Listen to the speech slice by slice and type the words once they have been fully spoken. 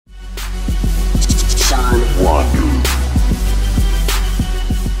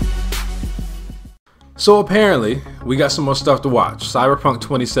So apparently, we got some more stuff to watch. Cyberpunk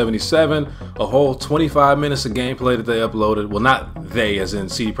 2077, a whole 25 minutes of gameplay that they uploaded. Well, not they, as in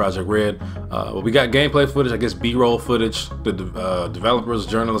CD Projekt Red. But we got gameplay footage, I guess B-roll footage, the developers,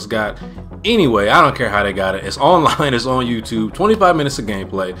 journalists got. Anyway, I don't care how they got it. It's online, it's on YouTube. 25 minutes of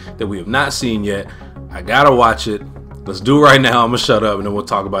gameplay that we have not seen yet. I gotta watch it. Let's do it right now. I'm gonna shut up and then we'll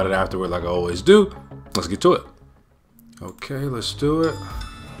talk about it afterward like I always do. Let's get to it. Okay, let's do it.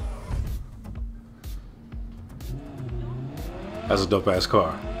 That's a dope ass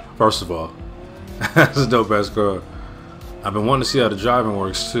car. First of all, that's a dope ass car. I've been wanting to see how the driving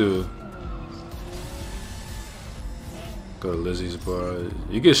works too. Go to Lizzie's bar.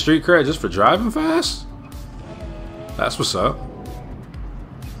 You get street cred just for driving fast? That's what's up.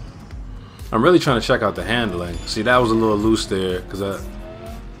 I'm really trying to check out the handling. See, that was a little loose there because that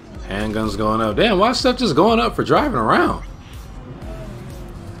handgun's going up. Damn, why is stuff just going up for driving around?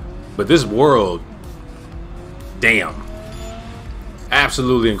 But this world, damn.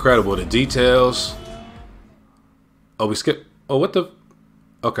 Absolutely incredible. The details. Oh, we skipped. Oh, what the?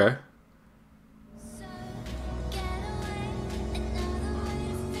 Okay.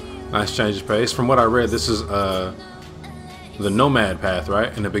 Nice change of pace. From what I read, this is the Nomad path,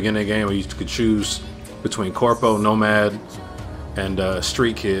 right? In the beginning of the game, where you could choose between Corpo, Nomad, and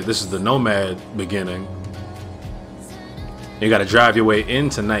Street Kid. This is the Nomad beginning. You got to drive your way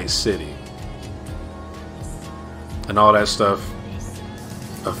into Night City, and all that stuff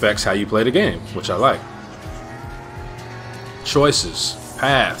affects how you play the game, which I like. Choices,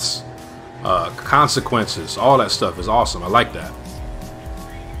 paths, consequences, all that stuff is awesome. I like that.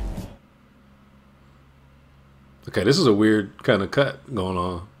 Okay, this is a weird kind of cut going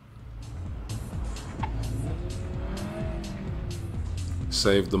on.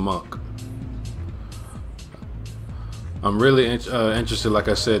 Save the monk. I'm really interested, like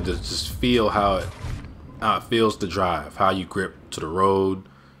I said, to just feel how it feels to drive, how you grip to the road,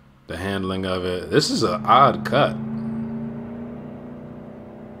 the handling of it. This is an odd cut.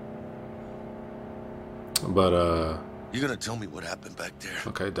 But you're gonna tell me what happened back there?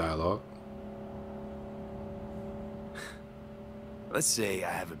 Okay, dialogue. Let's say I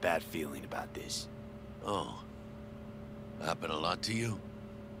have a bad feeling about this. Oh. Happened a lot to you?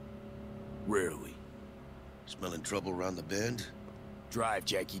 Rarely. Smelling trouble around the bend? Drive,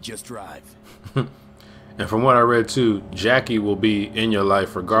 Jackie, just drive. And from what I read too, Jackie will be in your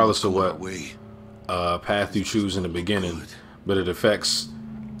life regardless of what path you choose in the beginning. But it affects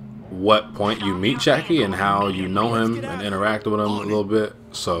what point you meet Jackie and how you know him and interact with him a little bit.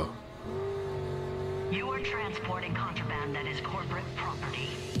 So you are transporting contraband that is corporate property.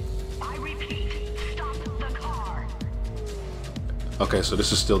 I repeat, stop the car. Okay, so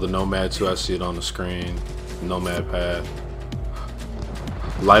this is still the Nomad too. I see it on the screen. Nomad path.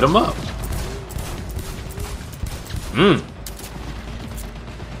 Light them up. I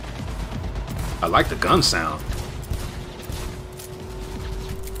like the gun sound.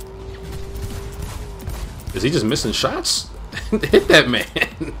 Is he just missing shots? Hit that man.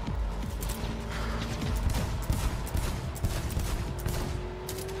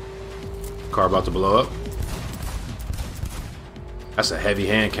 Car about to blow up. That's a heavy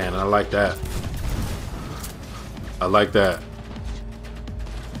hand cannon. I like that. I like that.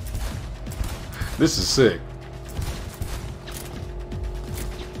 This is sick.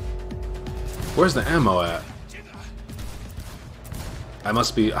 Where's the ammo at? I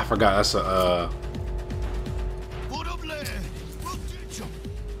must be. I forgot. That's a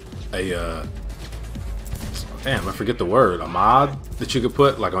damn, I forget the word. A mod that you could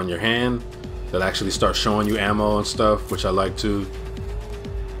put like on your hand that actually starts showing you ammo and stuff, which I like too.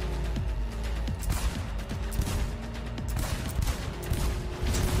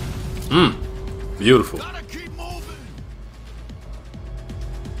 Beautiful.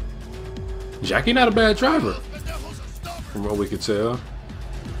 Jackie not a bad driver, from what we could tell.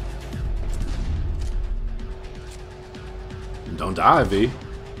 Don't die, V.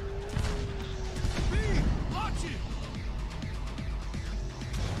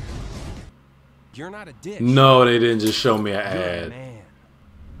 You're not a dick. No, they didn't just show me an ad. Man.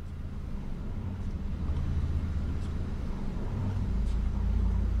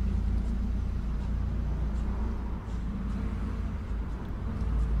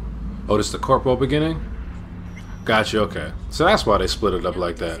 Oh, this is the corpo beginning? Gotcha, okay. So that's why they split it up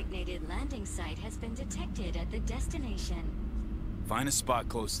like that. Designated landing site has been detected at the destination. Find a spot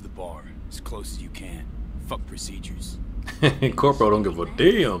close to the bar, as close as you can. Fuck procedures. Corpo don't give a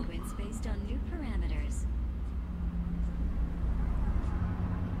damn. Based on new parameters.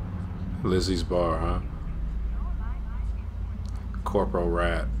 Lizzie's bar, huh? Corporal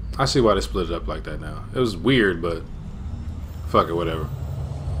Rat. I see why they split it up like that now. It was weird, but fuck it, whatever.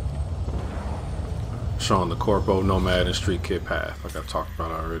 Showing the Corpo, Nomad, and Street Kid path, like I've talked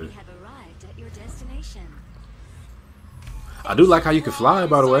about already. We have arrived at your destination. I do like how you can fly,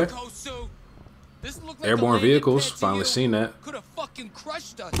 by the way. This looked like Airborne the landing vehicles, pad to finally you. seen that. Could have fucking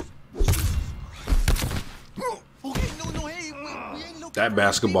crushed us. That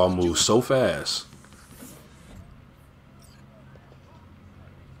basketball moves so fast.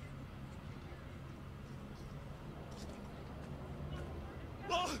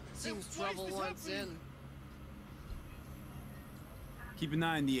 Seems trouble once in. Keep an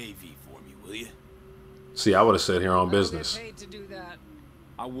eye on the AV for me, will you? See, I would have said here on business. Paid to do that.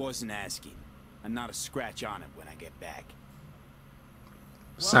 I wasn't asking. I'm not a scratch on it when I get back.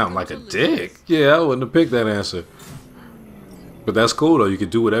 Sound like a dick. Yeah, I wouldn't have picked that answer. But that's cool though. You can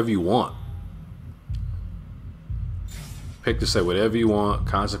do whatever you want. Pick to say whatever you want.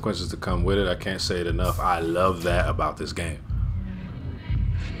 Consequences to come with it. I can't say it enough. I love that about this game.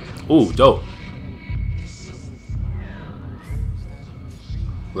 Ooh, dope.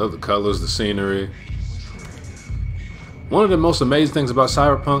 Love the colors, the scenery. One of the most amazing things about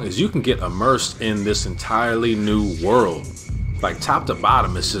Cyberpunk is you can get immersed in this entirely new world. Like top to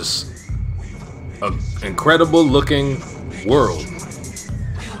bottom, it's just an incredible looking world.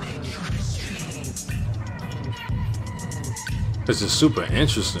 This is super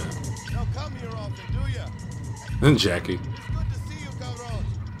interesting. Don't come here often, do ya? And Jackie. Good to see you, cabron.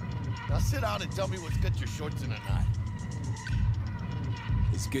 Now sit down and tell me what's got your shorts in a knot.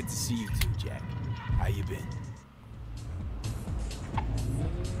 It's good to see you too, Jack. How you been?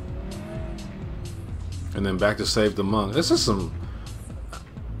 And then back to save the monk. This is some.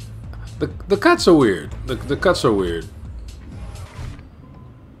 The cuts are weird. The cuts are weird.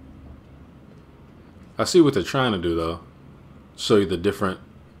 I see what they're trying to do though. Show you the different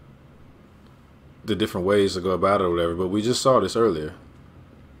ways to go about it or whatever. But we just saw this earlier.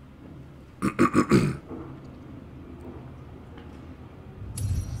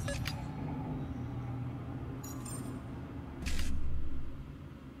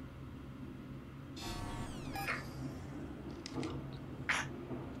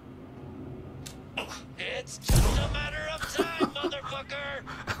 It's just a matter of time, motherfucker.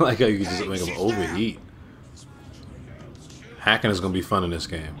 I like how you can just make them overheat. Hacking is gonna be fun in this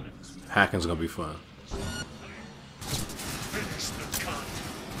game. Hacking's gonna be fun.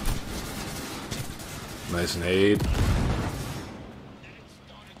 Nice nade.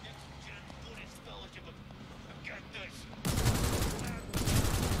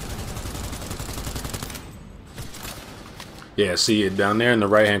 Yeah, see it down there in the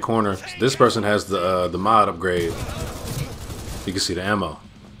right hand corner. This person has the mod upgrade. You can see the ammo.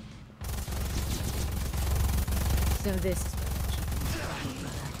 So this is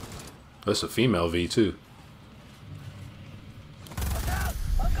That's a female V too.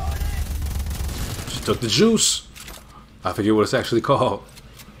 She took the juice. I forget what it's actually called.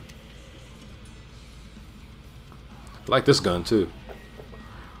 I like this gun too.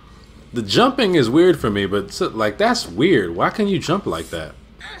 The jumping is weird for me, but like that's weird. Why can you jump like that?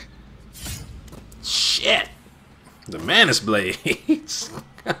 Shit. The Manus blades.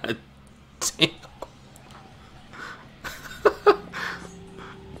 God damn.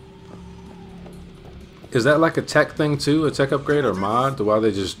 Is that like a tech thing too? A tech upgrade or mod? Why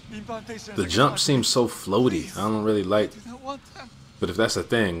they just... The jump seems so floaty. I don't really like... But if that's a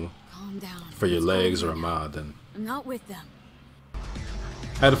thing calm down. for your legs or a mod, then... I'm not with them.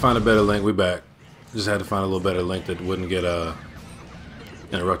 Had to find a better link. We back. Just had to find a little better link that wouldn't get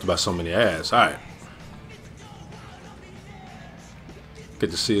interrupted by so many ads. Alright.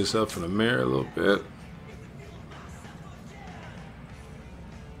 Get to see yourself in the mirror a little bit.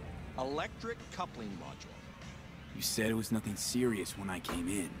 Electric coupling module. You said it was nothing serious when I came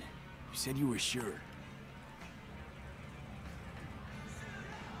in. You said you were sure.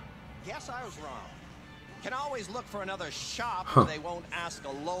 Guess I was wrong. Can always look for another shop where they won't ask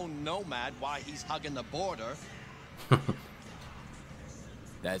a lone nomad why he's hugging the border.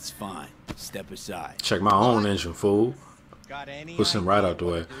 That's fine. Step aside. Check my own engine, fool. Got any Push him idea right out the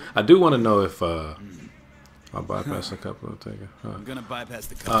what way. to do? I do want to know if I'll bypass a couple of things. I'm gonna bypass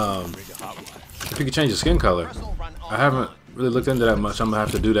the cover and rig a hot wire. If you could change the skin color. This'll run I haven't online. really looked into that much. I'm gonna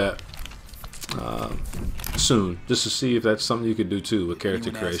have to do that soon, just to see if that's something you could do too with character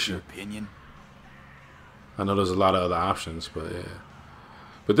Anyone ask your creation. opinion? I know there's a lot of other options, but yeah.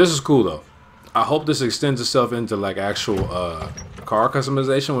 But this is cool though. I hope this extends itself into like actual car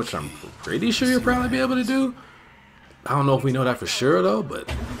customization, which I'm pretty sure you'll probably be able to do. I don't know if we know that for sure though, but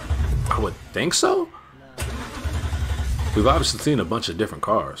I would think so. We've obviously seen a bunch of different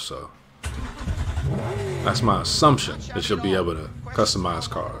cars, so that's my assumption that you'll be able to customize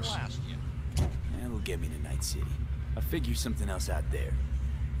cars. That'll get me to Night City. I'll figure something else out there.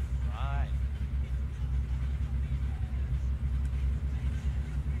 Right.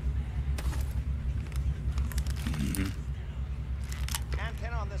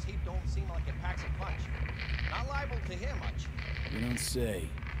 Antenna on this heap don't seem like it packs a punch. Not liable to hear much. You don't say.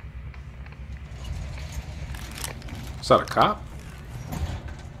 Is that a cop?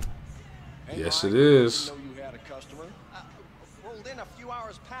 Hey, Yes, Mike, it is. didn't know you had a customer. Rolled in a few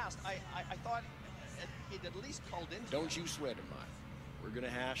hours past. I thought he'd at least called in. Don't you sweat it, Mike. We're gonna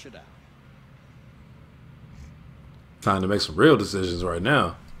hash it out. Time to make some real decisions right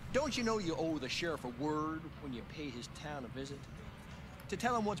now. Don't you know you owe the sheriff a word when you pay his town a visit? To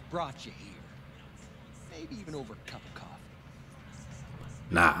tell him what's brought you here. Maybe even over a cup of coffee.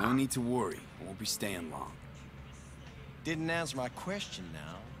 No Nah. need to worry. I won't be staying long. Didn't answer my question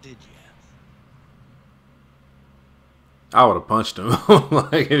now, did you? I would have punched him.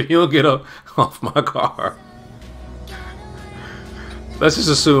 Like, if you don't get off my car. Let's just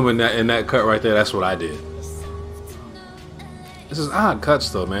assume in that cut right there, that's what I did. This is odd cuts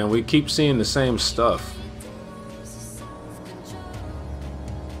though, man. We keep seeing the same stuff.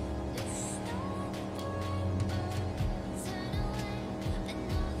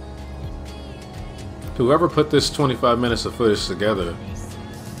 Whoever put this 25 minutes of footage together,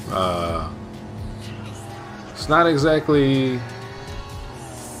 it's not exactly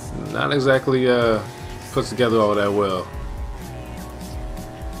put together all that well.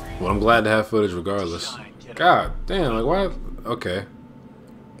 Well, I'm glad to have footage regardless. God damn, like why? Okay.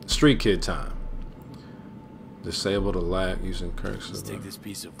 Street kid time. Disable the lag using currency. Let's take this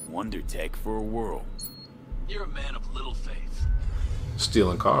piece of wonder tech for a whirl. You're a man of little faith.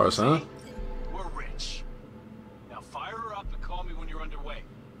 Stealing cars, huh? We're rich. Now fire her up and call me when you're underway.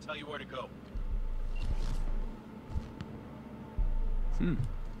 Tell you where to go.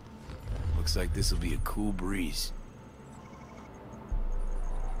 Looks like this'll be a cool breeze.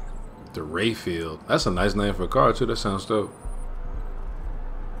 The Rayfield. That's a nice name for a car too. That sounds dope.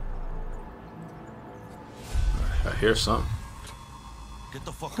 I hear something. Get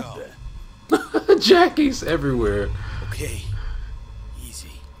the fuck out. Jackie's everywhere. Okay.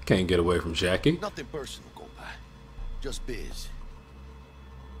 Easy. Can't get away from Jackie. Nothing personal, compa. Just biz.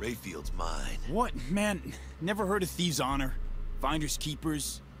 Rayfield's mine. What? Man, never heard of thieves' honor? Finders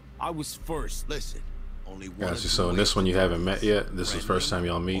keepers? I was first. Listen, only one. Gotcha. of two So in this ways one you to haven't go. met yet. This is the first time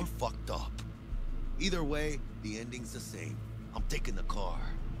y'all Friendly meet. or fucked up. Either way, the ending's the same. I'm taking the car.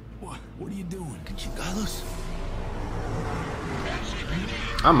 What are you doing? Chingados?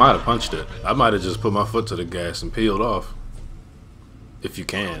 I might have punched it. I might have just put my foot to the gas and peeled off. If you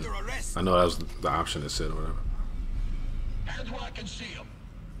can. I know that was the option that said or whatever. Head where I can see him.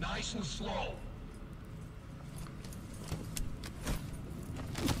 Nice and slow.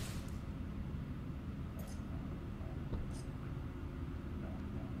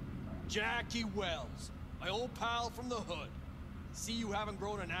 Jackie Wells, my old pal from the hood. See you haven't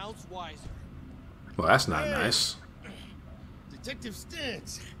grown an ounce wiser. Well, that's not nice. Detective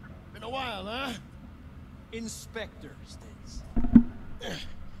Stintz. Been a while, huh? Inspector Stintz.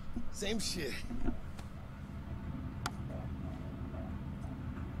 Same shit.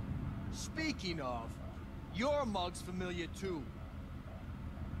 Speaking of, your mug's familiar too.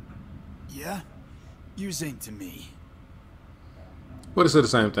 Yeah? Yours ain't to me. What is it? The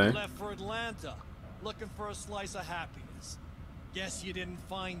same thing. Left for Atlanta, looking for a slice of happiness. Guess you didn't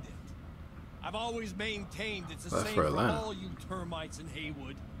find it. I've always maintained it's the Left same for for Atlanta. all you termites in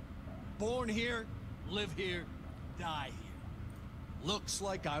Haywood. Born here, live here, die here. Looks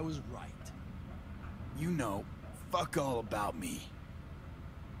like I was right. You know, fuck all about me.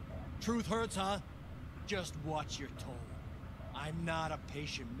 Truth hurts, huh? Just watch your tone. I'm not a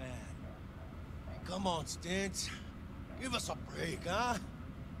patient man. Come on, Stintz. Give us a break, huh?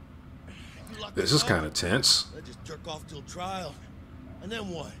 You lock This us is up, kind of tense. let's just jerk off till trial. And then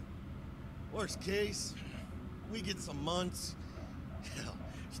what? Worst case, we get some months. Hell,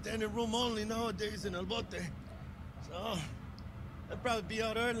 standing room only nowadays in El Bote. So, I'd probably be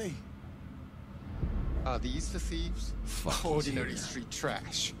out early. Are these the thieves? Ordinary street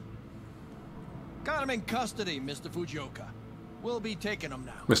trash. Got him in custody, Mr. Fujioka. We'll be taking him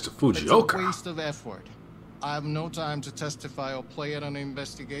now. Mr. It's a Fujioka. waste of effort. I have no time to testify or play at an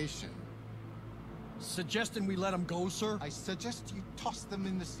investigation. Suggesting we let him go, sir? I suggest you toss them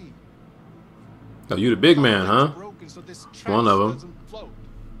in the sea. Oh, you the big man, huh? Broken so this One of trash 'em. doesn't float.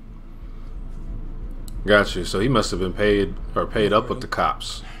 Got you. So he must have been paid or paid up with the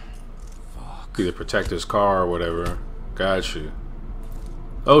cops. Either protect his car or whatever. Got you.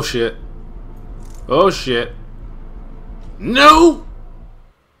 Oh shit. Oh shit. No!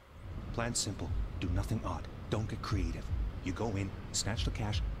 Plan simple. Do nothing odd. Don't get creative. You go in, snatch the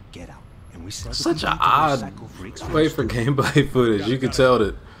cash, get out. And we sell Such an odd way for gameplay footage. You can tell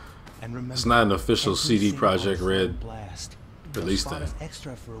that it's not an official CD Projekt Red release thing.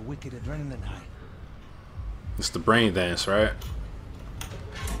 Extra for a wicked adrenaline high. It's the brain dance, right?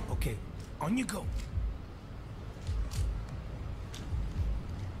 Okay, on you go.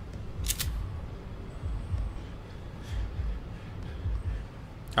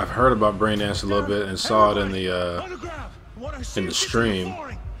 I've heard about brain dance a little bit and saw it in the stream.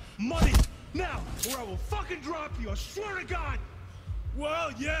 Money now, or I will fucking drop you. I swear to God.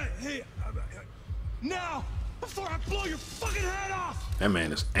 Well, yeah. Hey, now before I blow your fucking head off. That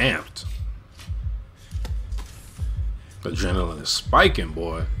man is amped. Adrenaline is spiking,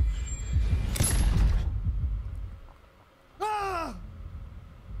 boy. Ah!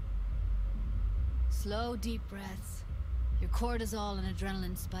 Slow, deep breaths. Your cortisol and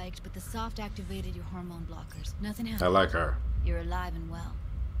adrenaline spiked, but the soft activated your hormone blockers. Nothing happened. I like her. You're alive and well.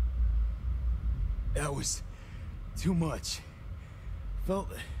 That was too much. Could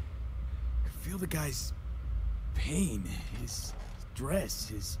feel the guy's pain, his stress,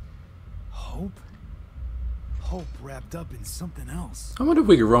 his hope. Hope wrapped up in something else. I wonder if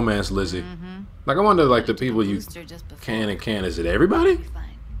we could romance Lizzie. Like, I wonder, like, the people you can and can't. Is it everybody?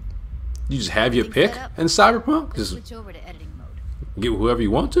 You just have your pick in Cyberpunk? Just switch over to editing mode. get whoever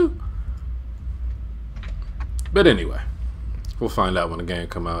you want to? But anyway, we'll find out when the game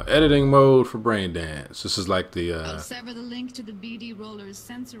come out. Editing mode for brain dance. This is like the I'll sever the link to the BD Roller's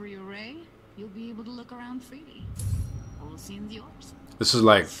sensory array. You'll be able to look around freely. Whole scene's yours. this is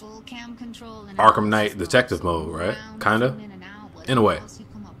like Full cam control and Arkham Knight detective mode, right? Kinda. In a way.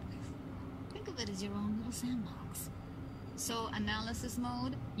 Think of it as your own little sandbox. So analysis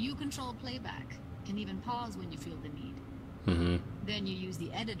mode, you control playback. Can even pause when you feel the need. Then you use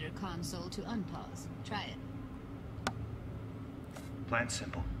the editor console to unpause. Try it. Plan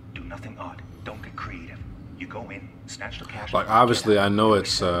simple. Do nothing odd. Don't get creative. You go in, snatch the cash. Like, obviously, I know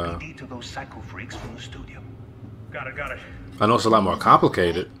it's to those psycho freaks from the studio. Got it. I know it's a lot more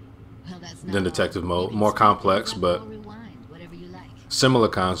complicated Well, that's not than all. detective mode, You can more speed complex, things up but or rewind, whatever you like. similar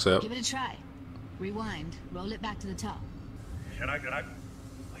concept. Give it a try. Rewind. Roll it back to the top.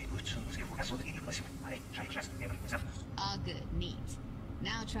 All good. Neat.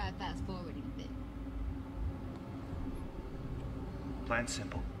 Now try fast forwarding a bit. Plan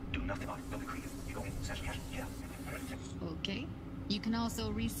simple. Do nothing odd. Don't get creative. You go in, snatch the cash. Yeah. Okay. You can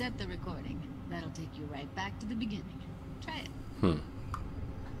also reset the recording. That'll take you right back to the beginning. Try it.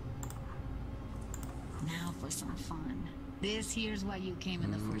 Now for some fun. This here's why you came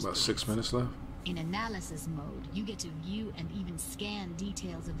in the first About place. 6 minutes left. In analysis mode, you get to view and even scan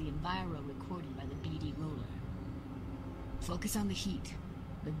details of the enviro recorded by the BD roller. Focus on the heat,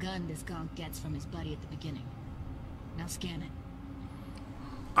 the gun this gonk gets from his buddy at the beginning. Now scan it.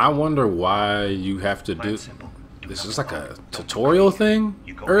 I wonder why you have to do this. Is like a tutorial thing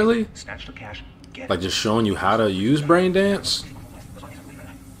early, Snatch the cash. like just showing you how to use brain dance.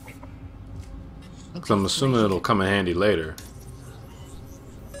 Because I'm assuming it'll come in handy later.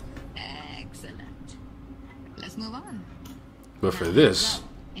 Excellent. Let's move on. But for Now, this,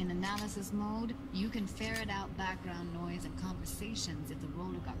 in analysis mode, you can ferret out background noise and conversations if the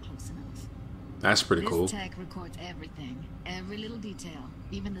roller got close enough. that's pretty This cool. tech records everything, every little detail,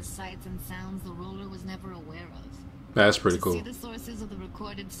 even the sights and sounds the roller was never aware of. That's pretty To cool. see the sources of the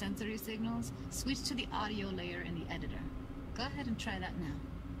recorded sensory signals, switch to the audio layer in the editor. Go ahead and try that now.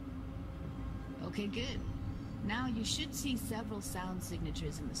 Okay, good. Now you should see several sound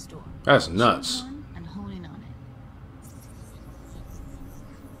signatures in the store. That's Choose nuts. one and hone in on it.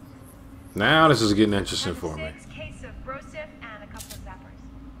 Now this is getting interesting for me. Case of Brosif and a couple of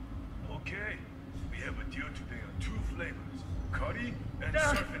zappers. Okay. We have a deal today on 2 flavors. Cuddy and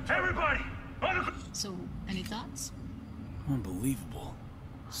surfing. Everybody! So, any thoughts? Unbelievable.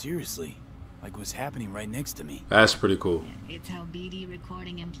 Seriously, like what's happening right next to me. That's pretty cool. It's how BD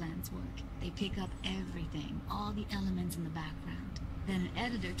recording implants work. They pick up everything, all the elements in the background. Then an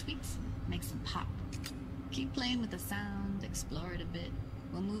editor tweaks them, makes them pop. Keep playing with the sound, explore it a bit.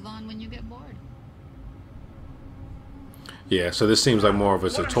 We'll move on when you get bored. Yeah, so this seems like more of a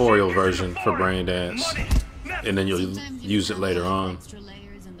tutorial version for brain dance, and then you'll Sometimes you use can it later add on. Extra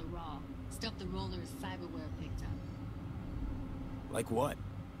layers in the raw, stuff the roller's cyberware picked up. Like what?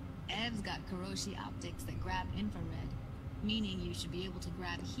 Ev's got Kiroshi optics that grab infrared, meaning you should be able to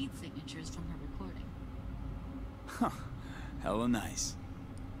grab heat signatures from her recording. Huh. Hella nice.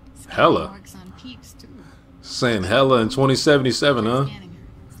 Hella. Works on peeps too. Saying hella in 2077, huh?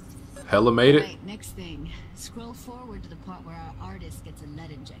 Hella made it. Right, next thing. Scroll forward to the part where our artist gets a lead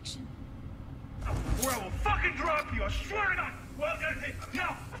injection. Or I will fucking drop you, I swear to God! Well,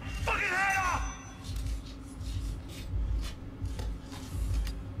 now, fucking head off!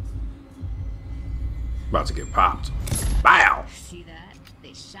 About to get popped. Bow! See that?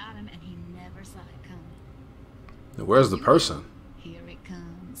 They shot him and he never saw it coming. Where's the person? Here it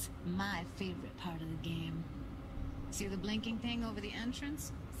comes. My favorite part of the game. See the blinking thing over the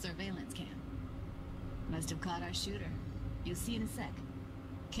entrance? Surveillance cam. Must have caught our shooter. You'll see in a sec.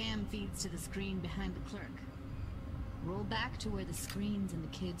 Cam feeds to the screen behind the clerk. Roll back to where the screen's in the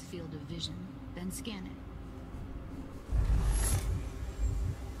kid's field of vision, then scan it.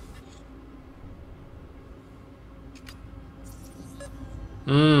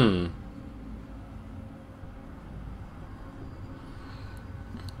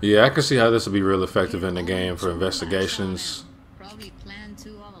 Yeah, I can see how this would be real effective in the game for investigations, Probably planned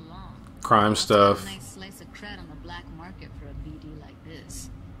to all along. crime stuff. Nice slice of cred on the black market for a BD like this.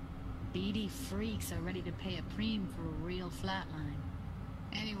 BD freaks are ready to pay a preem for a real flatline.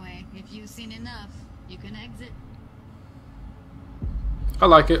 Anyway, if you've seen enough, you can exit. I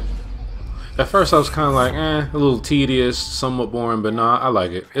like it. At first I was kind of like, a little tedious, somewhat boring, but nah, I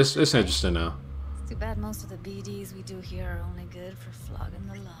like it. It's interesting now. It's too bad most of the BDs we do here are only good for flogging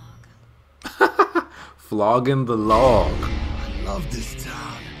the log. Flogging the log. I love this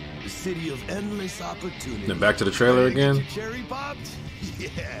town. The city of endless opportunity. Then back to the trailer again. Cherry popped?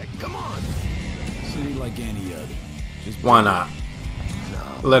 Yeah, come on. City like any other. Just Why not?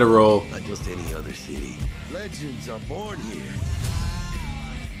 No, Let it roll. not just any other city. Legends are born here.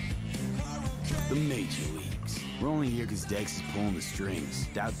 the major leagues. We're only here because Dex is pulling the strings.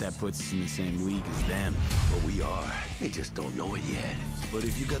 Doubt that puts us in the same league as them. But we are. They just don't know it yet. But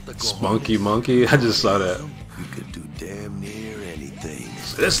if you got the Spunky Monkey, I just saw that. you could do damn near anything.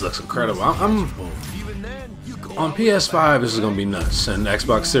 This looks incredible. I'm Even then, you go on out PS5. This is gonna be nuts, and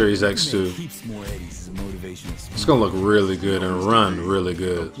Xbox Series X too. Keeps more eddies as a motivation. It's gonna look really good and run really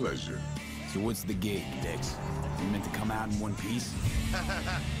good. Pleasure. So what's the gig, Dex? You meant to come out in one piece?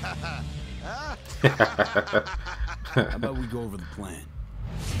 How about we go over the plan?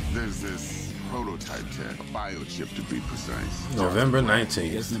 There's this prototype tech, a biochip to be precise. November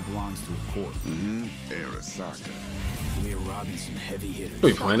 19th. Guessing it belongs to a court. Arasaka. We're robbing some heavy hitters.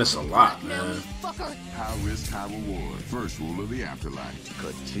 We'll be playing this a lot, man. High risk, high reward. First rule of the afterlife.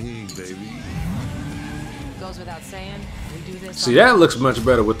 Ka-ching, baby. Goes without saying, we do this. See, that looks much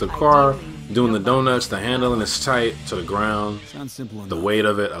better with the car doing the donuts. The handling is tight to the ground. Sounds simple enough. The weight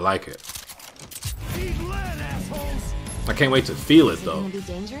of it, I like it. I can't wait to feel it though.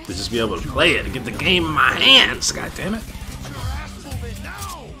 To just be able to play it and get the game in my hands. God damn it!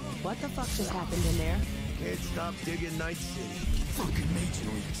 What the fuck just happened in there? Can't stop digging Night City. Fucking major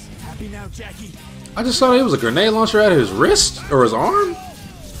leagues. Happy now, Jackie? I just saw it was a grenade launcher at his wrist or his arm.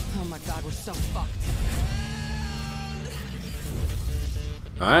 Oh my god, we're so fucked.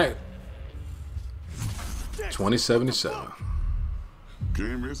 All right, 2077.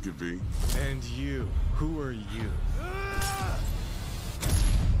 Can't risk it, V. And you, who are you?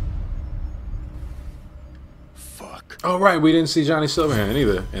 Fuck. Oh right, we didn't see Johnny Silverhand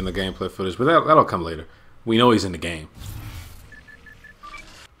either in the gameplay footage, but that'll come later. We know he's in the game.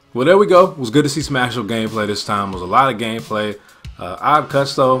 Well, there we go. It was good to see some actual gameplay this time. It was a lot of gameplay. Odd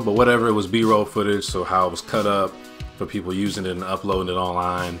cuts though, but whatever. It was B-roll footage, so how it was cut up for people using it and uploading it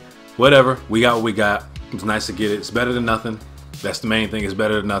online. Whatever. We got what we got. It was nice to get it. It's better than nothing. That's the main thing. It's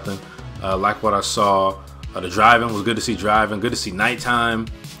better than nothing. Like what I saw. The driving was good to see driving. Good to see nighttime.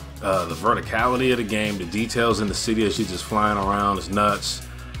 The verticality of the game. The details in the city as she's just flying around is nuts.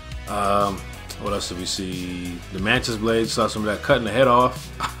 What else did we see? The Mantis Blade. Saw some of that cutting the head off.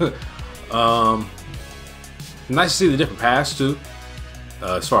 Nice to see the different paths too.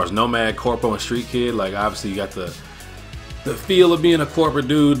 As far as Nomad, Corpo, and Street Kid. Like obviously you got the feel of being a corporate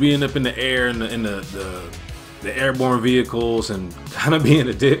dude, being up in the air in the airborne vehicles, and kind of being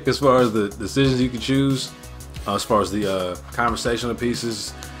a dick as far as the decisions you can choose, as far as the conversational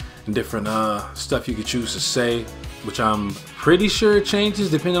pieces and different stuff you can choose to say, which I'm pretty sure it changes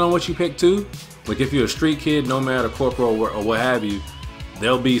depending on what you pick too. Like if you're a Street Kid, Nomad, or Corporal, or what have you,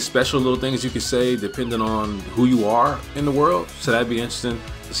 there'll be special little things you can say depending on who you are in the world. So that'd be interesting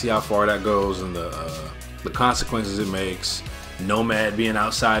to see how far that goes and the consequences it makes. Nomad being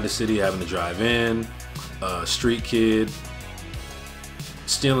outside the city, having to drive in. Street Kid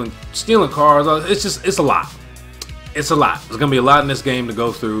stealing cars. It's a lot. It's a lot. There's gonna be a lot in this game to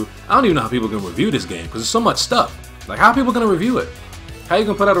go through. I don't even know how people can review this game because there's so much stuff. Like how are people gonna review it? How you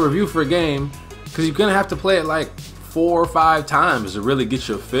gonna put out a review for a game because you're gonna have to play it like 4 or 5 times to really get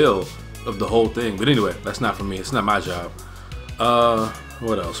your feel of the whole thing. But anyway, that's not for me. It's not my job.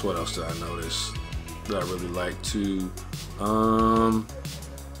 What else? What else did I notice that I really like to?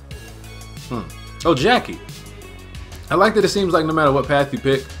 Oh, Jackie. I like that it seems like no matter what path you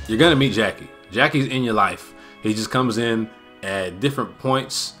pick, you're gonna meet Jackie. Jackie's in your life. He just comes in at different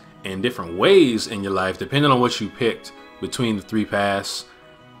points and different ways in your life, depending on what you picked between the 3 paths.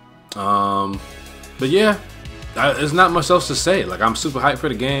 But yeah, there's not much else to say. Like, I'm super hyped for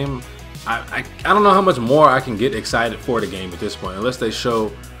the game. I don't know how much more I can get excited for the game at this point, unless they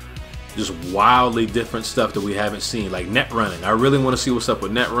show just wildly different stuff that we haven't seen, like net running. I really want to see what's up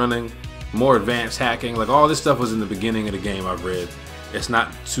with net running, more advanced hacking. Like, all this stuff was in the beginning of the game. I've read it's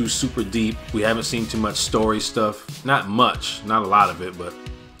not too super deep. We haven't seen too much story stuff. Not much, not a lot of it, but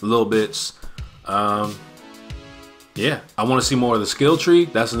little bits. Yeah, I want to see more of the skill tree.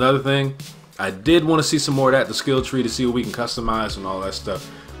 That's another thing. I did want to see some more of that, the skill tree, to see what we can customize and all that stuff.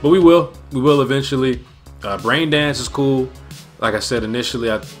 But we will eventually. Brain dance is cool. Like I said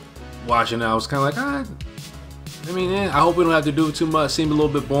initially, I watching it, I was kind of like, I mean, I hope we don't have to do it too much. Seemed a little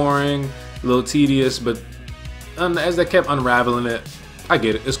bit boring, a little tedious, but as they kept unraveling it, I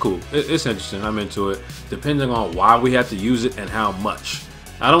get it. It's cool. It's interesting. I'm into it. Depending on why we have to use it and how much.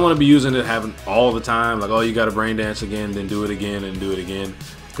 I don't want to be using it having all the time. Like, oh, you got to brain dance again, then do it again and do it again,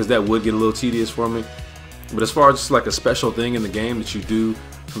 because that would get a little tedious for me. But as far as just like a special thing in the game that you do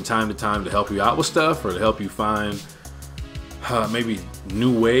from time to time to help you out with stuff, or to help you find maybe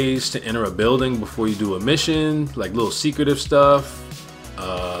new ways to enter a building before you do a mission, like little secretive stuff,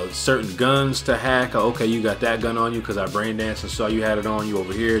 certain guns to hack. Oh, okay, you got that gun on you because I brain danced and saw you had it on you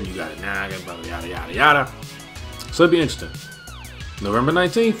over here, and you got it now, yada yada yada. So it'd be interesting. November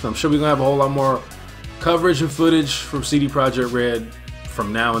 19th, I'm sure we're gonna have a whole lot more coverage and footage from CD Projekt Red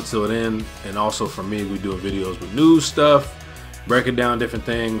from now until then, and also from me. We doing videos with news stuff, breaking down different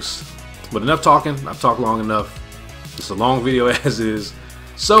things. But enough talking. I've talked long enough. It's a long video as is.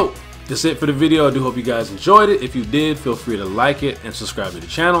 So that's it for the video. I do hope you guys enjoyed it. If you did, feel free to like it and subscribe to the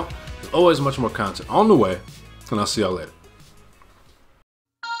channel. There's always much more content on the way, and I'll see y'all later.